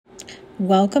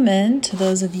welcome in to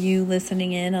those of you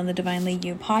listening in on the Divinely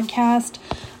You podcast.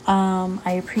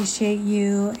 I appreciate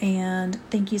you and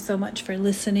thank you so much for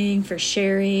listening, for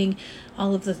sharing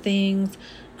all of the things.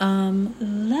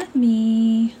 Let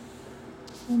me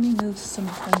move some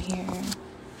from here.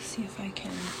 See if I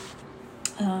can.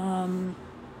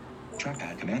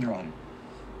 Trackpad Commander on.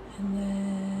 And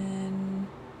then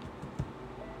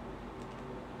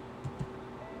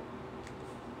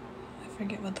I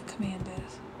forget what the command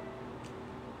is.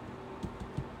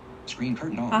 Screen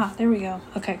curtain on. There we go.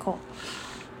 Okay, cool.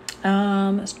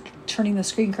 Turning the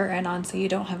screen curtain on so you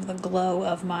don't have the glow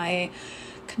of my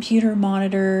computer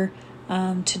monitor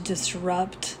to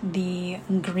disrupt the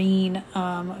green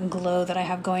glow that I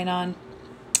have going on.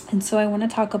 And so I want to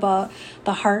talk about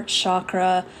the heart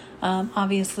chakra.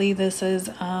 Obviously, this is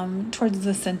towards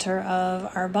the center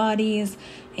of our bodies,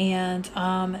 and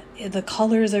the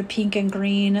colors are pink and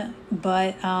green.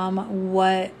 But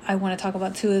what I want to talk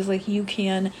about too is like you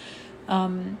can,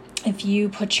 if you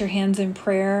put your hands in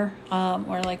prayer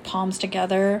or like palms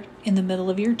together in the middle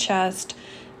of your chest,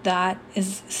 that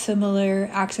is similar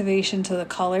activation to the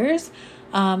colors.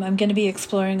 I'm going to be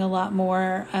exploring a lot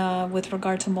more with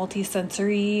regard to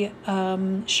multisensory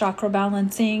chakra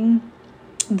balancing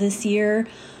this year,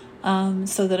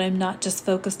 so that I'm not just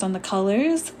focused on the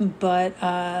colors, but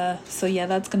so yeah,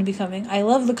 that's going to be coming. I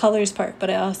love the colors part, but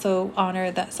I also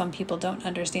honor that some people don't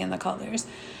understand the colors.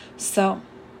 So,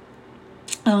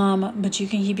 but you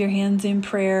can keep your hands in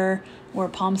prayer or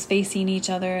palms facing each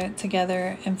other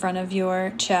together in front of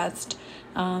your chest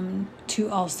to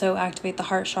also activate the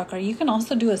heart chakra. You can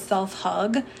also do a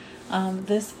self-hug.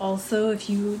 This also, if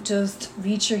you just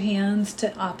reach your hands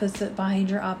to behind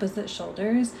your opposite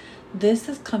shoulders, this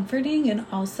is comforting and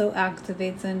also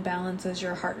activates and balances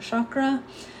your heart chakra.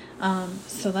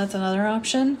 So that's another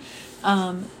option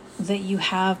that you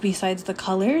have besides the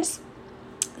colors.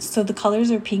 So the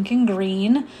colors are pink and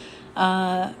green,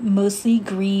 mostly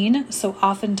green. So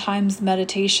oftentimes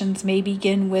meditations may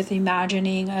begin with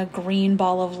imagining a green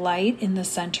ball of light in the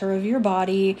center of your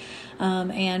body.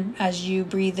 And as you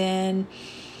breathe in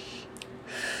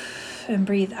and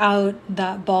breathe out,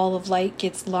 that ball of light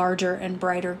gets larger and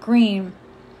brighter green.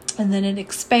 And then it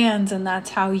expands, and that's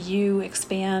how you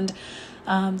expand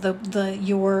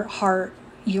your heart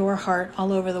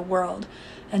all over the world.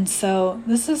 And so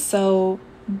this is so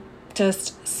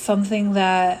just something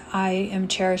that I am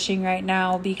cherishing right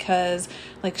now, because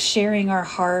like sharing our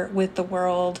heart with the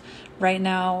world right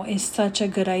now is such a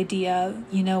good idea,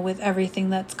 with everything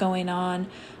that's going on.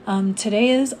 Today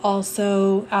is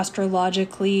also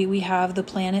astrologically, we have the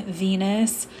planet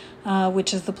Venus,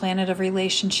 which is the planet of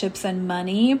relationships and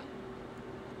money,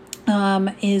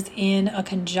 is in a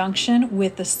conjunction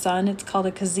with the sun. It's called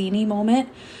a Kazini moment.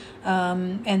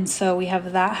 And so we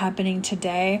have that happening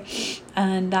today,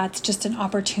 and that's just an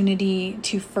opportunity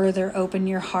to further open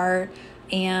your heart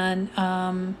and,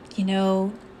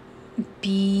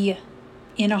 be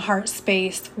in a heart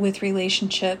space with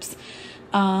relationships.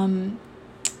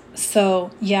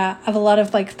 So yeah, I have a lot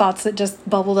of like thoughts that just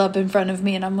bubbled up in front of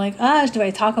me, and I'm like, do I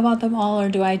talk about them all or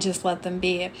do I just let them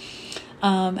be?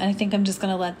 And I think I'm just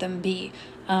going to let them be.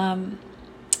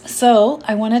 So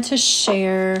I wanted to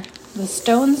share the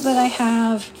stones that I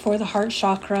have for the heart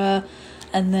chakra,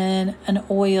 and then an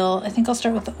oil. I think I'll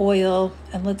start with the oil,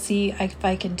 and let's see if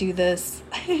I can do this.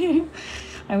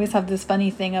 I always have this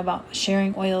funny thing about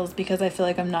sharing oils because I feel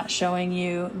like I'm not showing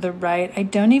you the right. I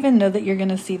don't even know that you're going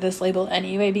to see this label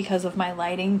anyway because of my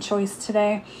lighting choice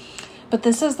today. But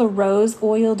this is the rose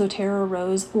oil, doTERRA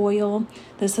rose oil.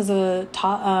 This is a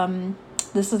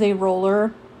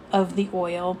roller of the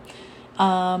oil.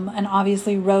 And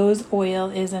obviously rose oil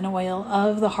is an oil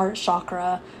of the heart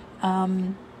chakra.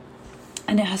 And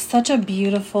it has such a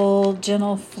beautiful,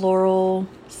 gentle floral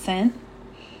scent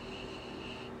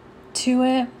to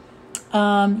it.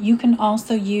 You can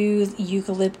also use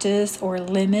eucalyptus or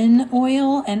lemon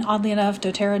oil. And oddly enough,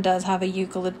 doTERRA does have a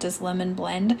eucalyptus lemon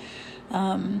blend.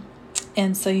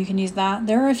 And so you can use that.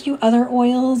 There are a few other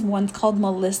oils. One's called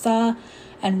Melissa,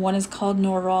 and one is called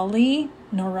Neroli.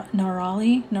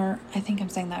 I think I'm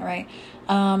saying that right.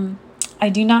 I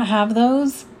do not have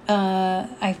those.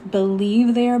 I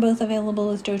believe they are both available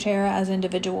with doTERRA as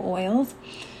individual oils.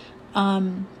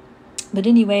 But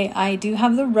anyway, I do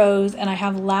have the rose, and I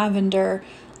have lavender.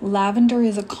 Lavender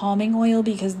is a calming oil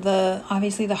because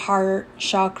obviously the heart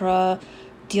chakra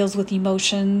deals with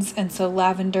emotions, and so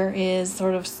lavender is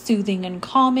sort of soothing and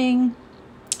calming.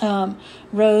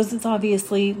 Rose is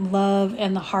obviously love,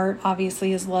 and the heart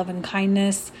obviously is love and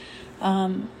kindness.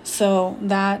 So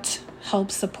that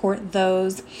help support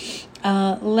those.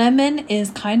 Lemon is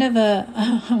kind of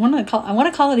I want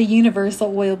to call it a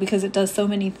universal oil because it does so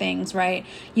many things, right?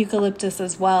 Eucalyptus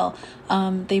as well.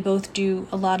 They both do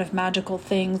a lot of magical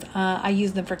things. I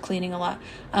use them for cleaning a lot.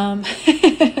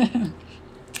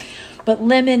 But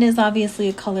lemon is obviously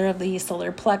a color of the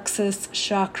solar plexus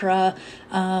chakra,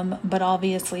 but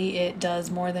obviously it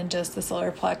does more than just the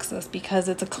solar plexus because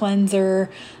it's a cleanser,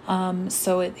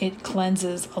 so it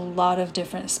cleanses a lot of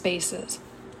different spaces.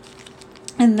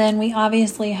 And then we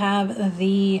obviously have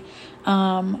the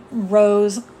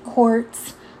rose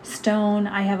quartz stone.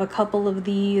 I have a couple of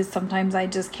these. Sometimes I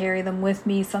just carry them with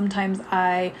me. Sometimes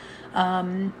I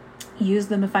use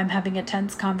them if I'm having a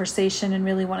tense conversation and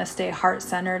really want to stay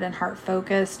heart-centered and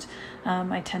heart-focused.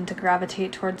 I tend to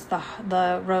gravitate towards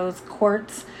the rose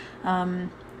quartz.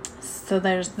 So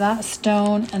there's that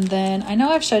stone. And then I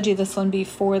know I've showed you this one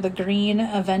before, the green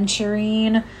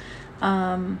aventurine.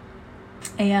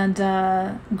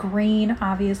 And green,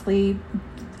 obviously,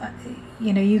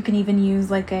 you can even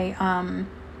use like a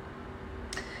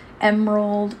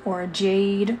emerald or a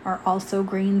jade are also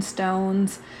green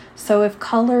stones. So if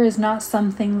color is not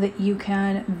something that you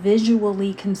can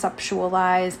visually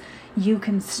conceptualize, you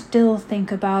can still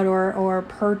think about or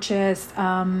purchase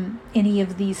any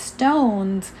of these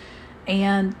stones,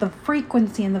 and the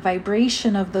frequency and the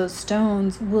vibration of those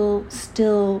stones will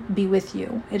still be with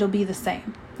you. It'll be the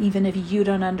same, even if you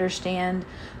don't understand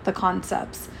the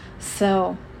concepts.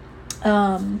 So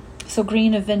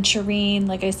green aventurine,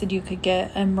 like I said, you could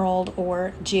get emerald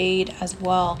or jade as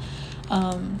well.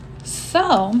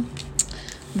 So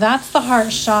that's the heart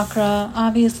chakra.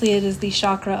 Obviously, it is the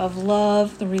chakra of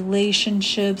love, the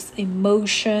relationships,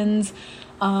 emotions.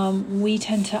 We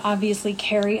tend to obviously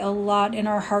carry a lot in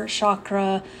our heart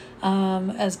chakra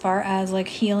as far as like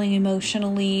healing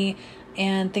emotionally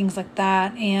and things like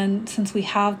that. And since we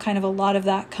have kind of a lot of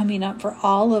that coming up for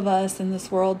all of us in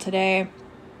this world today,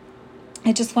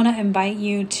 I just want to invite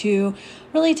you to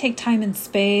really take time and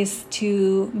space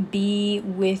to be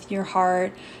with your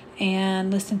heart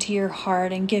and listen to your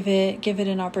heart and give it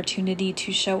an opportunity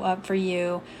to show up for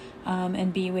you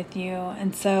and be with you.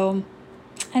 And so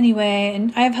anyway,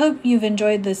 and I hope you've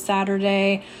enjoyed this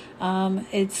Saturday.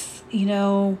 It's,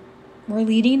 we're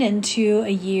leading into a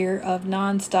year of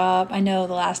nonstop. I know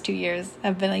the last 2 years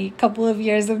have been a couple of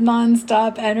years of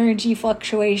nonstop energy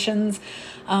fluctuations.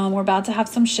 We're about to have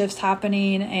some shifts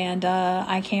happening, and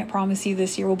I can't promise you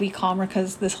this year will be calmer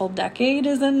because this whole decade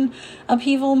is in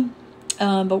upheaval.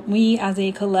 But we as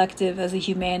a collective, as a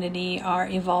humanity, are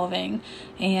evolving.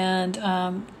 And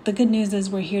the good news is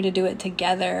we're here to do it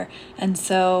together. And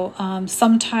so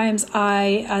sometimes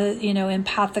I,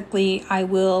 empathically, I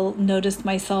will notice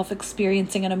myself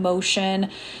experiencing an emotion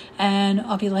and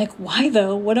I'll be like, why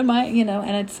though? What am I,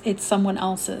 and it's someone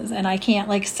else's. And I can't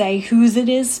like say whose it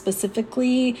is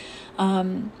specifically.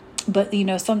 But,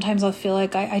 sometimes I'll feel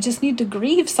like I just need to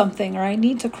grieve something, or I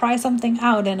need to cry something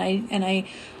out. And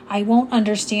I won't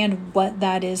understand what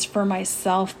that is for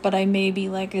myself, but I may be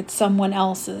like, it's someone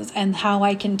else's. And how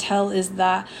I can tell is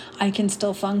that I can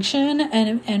still function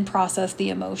and process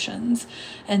the emotions.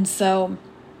 And so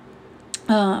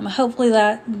hopefully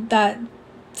that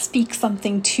speaks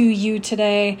something to you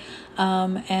today.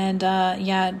 During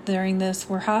this,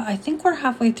 I think we're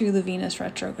halfway through the Venus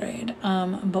retrograde.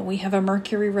 But we have a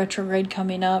Mercury retrograde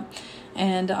coming up,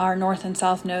 and our north and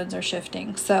south nodes are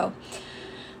shifting. So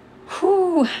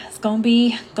it's gonna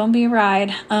be a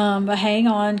ride. But hang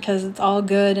on, because it's all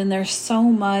good, and there's so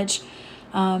much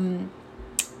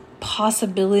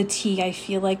possibility. I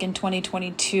feel like in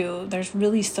 2022, there's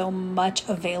really so much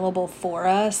available for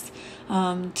us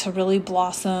to really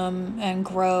blossom and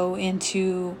grow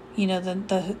into,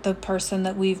 the person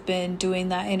that we've been doing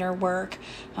that inner work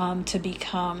to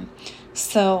become.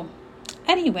 So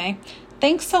anyway,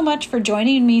 thanks so much for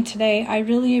joining me today. I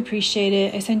really appreciate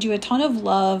it. I send you a ton of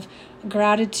love,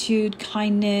 gratitude,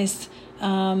 kindness,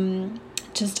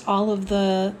 just all of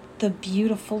the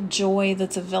beautiful joy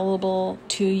that's available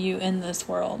to you in this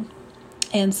world.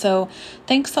 And so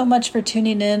thanks so much for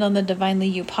tuning in on the Divinely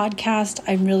You podcast.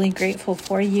 I'm really grateful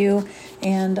for you.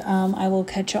 And I will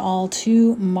catch you all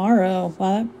tomorrow.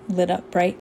 Well, lit up bright.